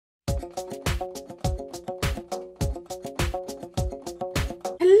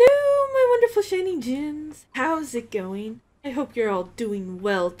Gens, how's it going? I hope you're all doing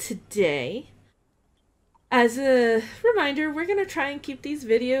well today. As a reminder, we're going to try and keep these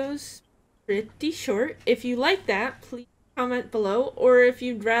videos pretty short. If you like that, please comment below, or if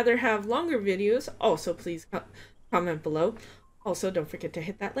you'd rather have longer videos, also please comment below. Also, don't forget to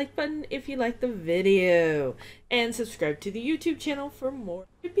hit that like button if you like the video, and subscribe to the YouTube channel for more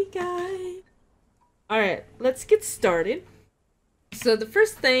Pippi guys. Alright, let's get started. So the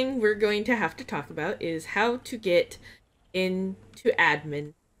first thing we're going to have to talk about is how to get into the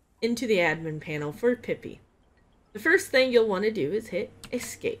admin panel for Pippi. The first thing you'll want to do is hit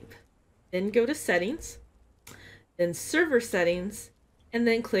escape, then go to settings, then server settings, and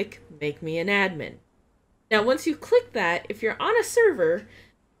then click make me an admin. Now once you click that, if you're on a server,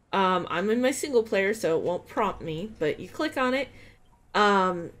 I'm in my single player so it won't prompt me, but you click on it,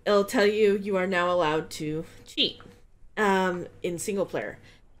 it'll tell you you are now allowed to cheat. In single player.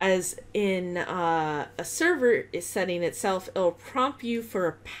 As in a server is setting itself, it'll prompt you for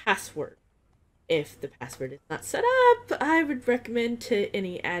a password. If the password is not set up, I would recommend to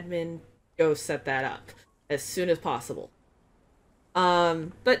any admin go set that up as soon as possible.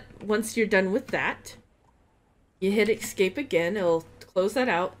 But once you're done with that, you hit escape again, it'll close that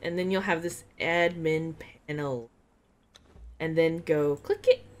out, and then you'll have this admin panel. And then go click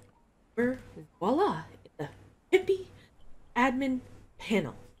it, or voila, the Pippi admin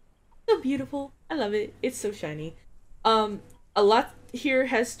panel. So beautiful. I love it. It's so shiny. A lot here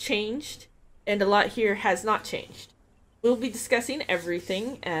has changed and a lot here has not changed. We'll be discussing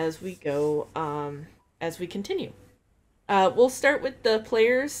everything as we go, as we continue. We'll start with the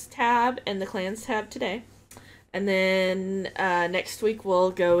players tab and the clans tab today. And then next week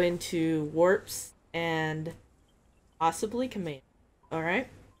we'll go into warps and possibly command. Alright?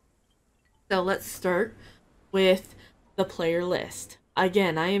 So let's start with the player list.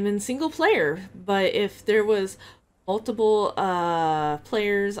 Again, I am in single player, but if there was multiple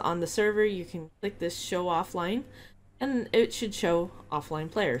players on the server, you can click this show offline and it should show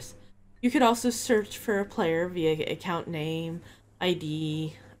offline players. You could also search for a player via account name,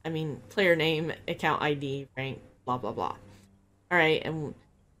 ID, player name, account ID, rank, blah blah blah. Alright, and we'll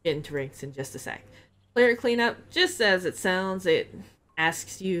get into ranks in just a sec. Player cleanup, just as it sounds, it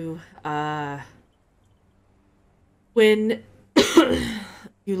asks you when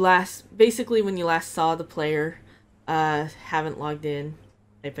you last saw the player, haven't logged in,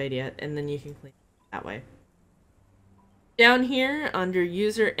 type ID yet, and then you can clean it that way. Down here under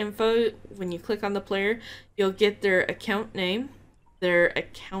user info, when you click on the player, you'll get their account name, their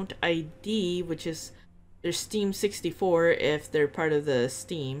account ID, which is their Steam 64 if they're part of the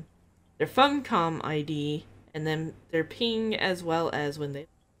Steam, their Funcom ID, and then their ping as well as when they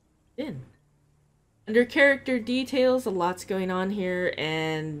in. Under character details, a lot's going on here,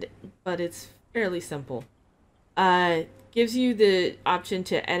 but it's fairly simple. Gives you the option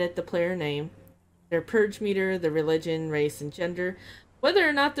to edit the player name, their purge meter, the religion, race, and gender, whether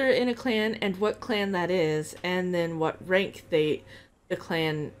or not they're in a clan, and what clan that is, and then what rank the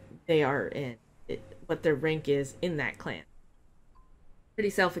clan they are in, what their rank is in that clan.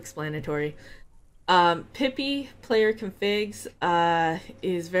 Pretty self-explanatory. Pippi player configs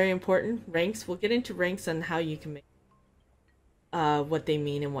is very important. Ranks, we'll get into ranks and how you can make what they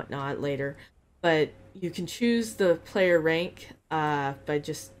mean and whatnot later. But you can choose the player rank by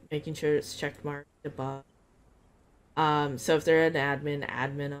just making sure it's checked marked above. So if they're an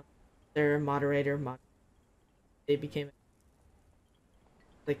admin, if they're a moderator, they became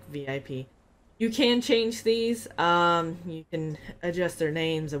like VIP. You can change these. You can adjust their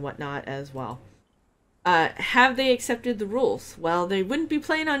names and whatnot as well. Have they accepted the rules? Well, they wouldn't be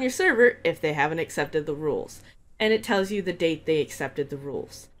playing on your server if they haven't accepted the rules. And it tells you the date they accepted the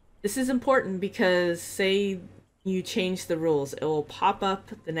rules. This is important because say you change the rules, it will pop up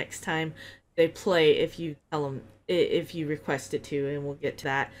the next time they play if you tell them, if you request it to, and we'll get to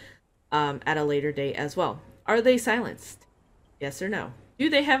that at a later date as well. Are they silenced? Yes or no? Do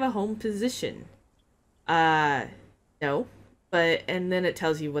they have a home position? No. And then it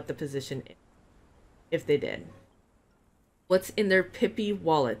tells you what the position is. If they did. What's in their Pippi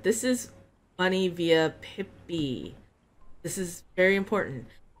wallet? This is money via Pippi. This is very important.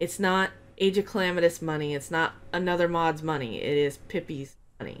 It's not Age of Calamitous money. It's not another mod's money. It is Pippi's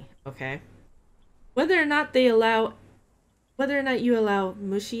money. Okay. Whether or not you allow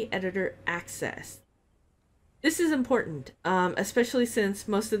Mushy Editor access. This is important, especially since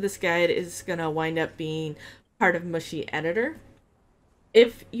most of this guide is gonna wind up being part of Mushy Editor.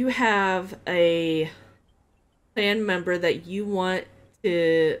 If you have a clan member that you want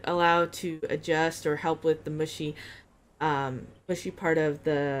to allow to adjust or help with the mushy part of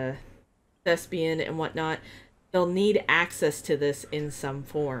the thespian and whatnot, they'll need access to this in some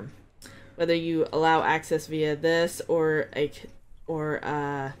form. Whether you allow access via this or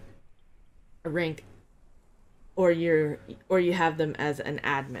a rank, or you have them as an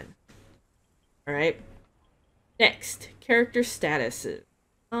admin. All right. Next, character statuses.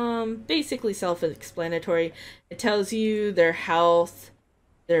 Basically self-explanatory. It tells you their health,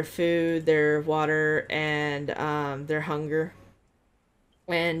 their food, their water, and their hunger.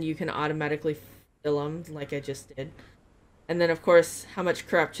 And you can automatically fill them like I just did. And then, of course, how much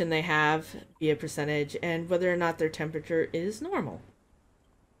corruption they have via percentage, and whether or not their temperature is normal.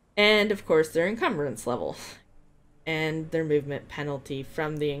 And, of course, their encumbrance level. And their movement penalty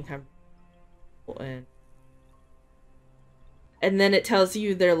from the encumbrance. And then it tells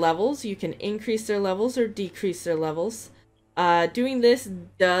you their levels. You can increase their levels or decrease their levels. Doing this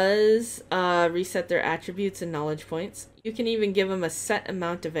does reset their attributes and knowledge points. You can even give them a set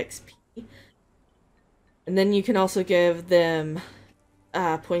amount of XP. And then you can also give them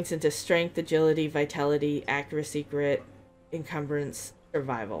points into strength, agility, vitality, accuracy, grit, encumbrance,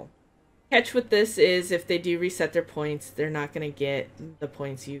 survival. Catch with this is if they do reset their points, they're not going to get the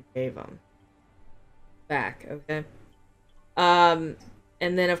points you gave them back, okay? And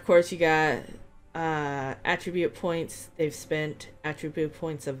then of course you got attribute points they've spent, attribute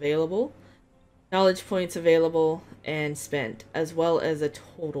points available, knowledge points available and spent, as well as a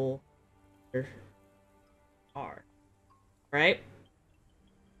total are. Right?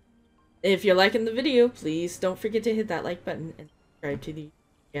 If you're liking the video, please don't forget to hit that like button and subscribe to the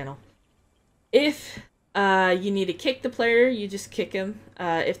channel. If you need to kick the player, you just kick him.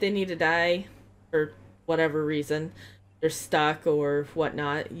 If they need to die for whatever reason, they're stuck or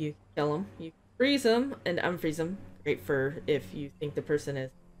whatnot, you kill them. You freeze them and unfreeze them. Great for if you think the person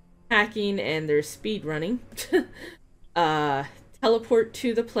is hacking and they're speed running. Teleport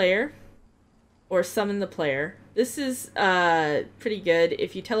to the player or summon the player. This is pretty good.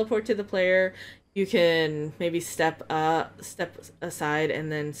 If you teleport to the player, you can maybe step aside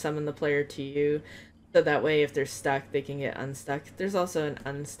and then summon the player to you. So that way if they're stuck, they can get unstuck. There's also an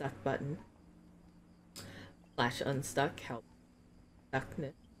unstuck button. /unstuck, help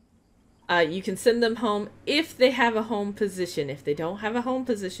stuckness. You can send them home if they have a home position. If they don't have a home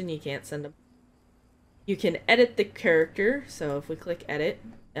position, you can't send them. You can edit the character. So if we click edit,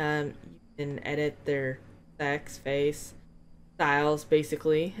 you can edit their sex, face, styles,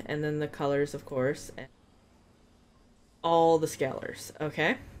 basically, and then the colors, of course, and all the scalars.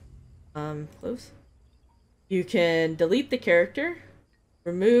 Okay. Close. You can delete the character,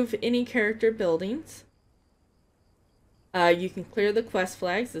 remove any character buildings. You can clear the quest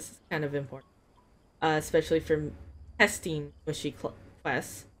flags. This is kind of important, especially for testing mushy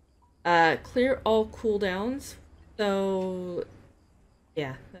quests. Clear all cooldowns. So,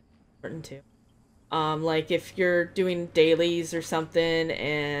 yeah, that's important too. Like if you're doing dailies or something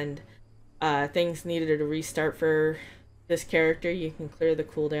and things needed to restart for this character, you can clear the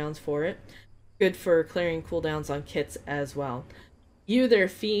cooldowns for it. Good for clearing cooldowns on kits as well. View their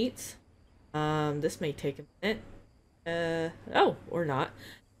feats. This may take a minute. Oh, or not.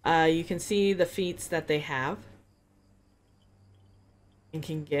 You can see the feats that they have and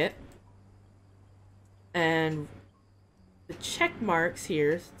can get. And the check marks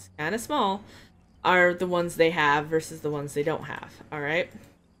here, it's kind of small, are the ones they have versus the ones they don't have. Alright?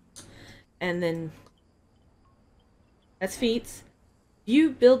 And then that's feats. View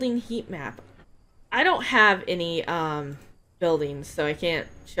building heat map. I don't have any buildings, so I can't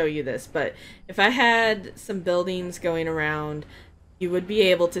show you this, but if I had some buildings going around, you would be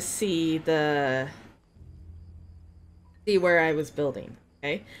able to see where I was building,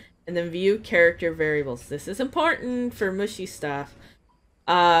 okay? And then view character variables. This is important for mushy stuff.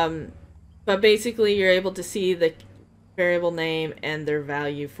 But basically you're able to see the variable name and their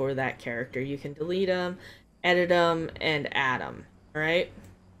value for that character. You can delete them, edit them, and add them, all right?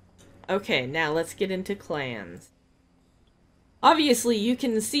 Okay, now let's get into clans. Obviously, you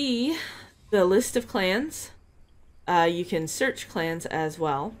can see the list of clans. You can search clans as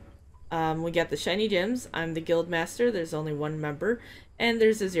well. We got the shiny gems. I'm the guild master. There's only one member. And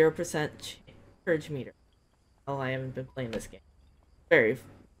there's a 0% purge meter. Well, I haven't been playing this game very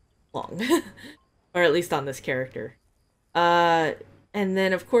long. Or at least on this character. And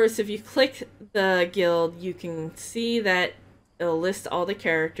then, of course, if you click the guild, you can see that it'll list all the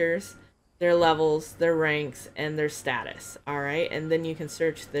characters, their levels, their ranks, and their status. Alright, and then you can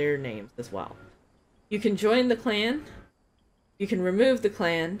search their names as well. You can join the clan. You can remove the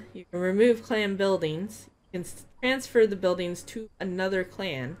clan. You can remove clan buildings. You can transfer the buildings to another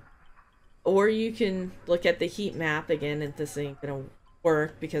clan. Or you can look at the heat map again, and this ain't gonna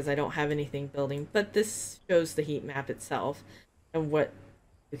work because I don't have anything building, but this shows the heat map itself and what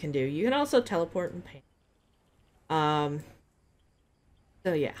you can do. You can also teleport and paint.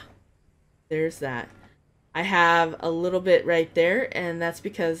 So yeah, there's that. I have a little bit right there, and that's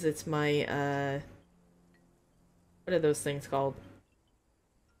because it's my, what are those things called?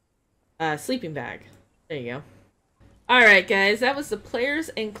 Sleeping bag. There you go. Alright guys, that was the Players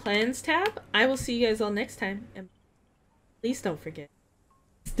and Clans tab. I will see you guys all next time, and please don't forget,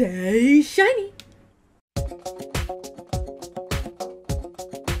 stay shiny!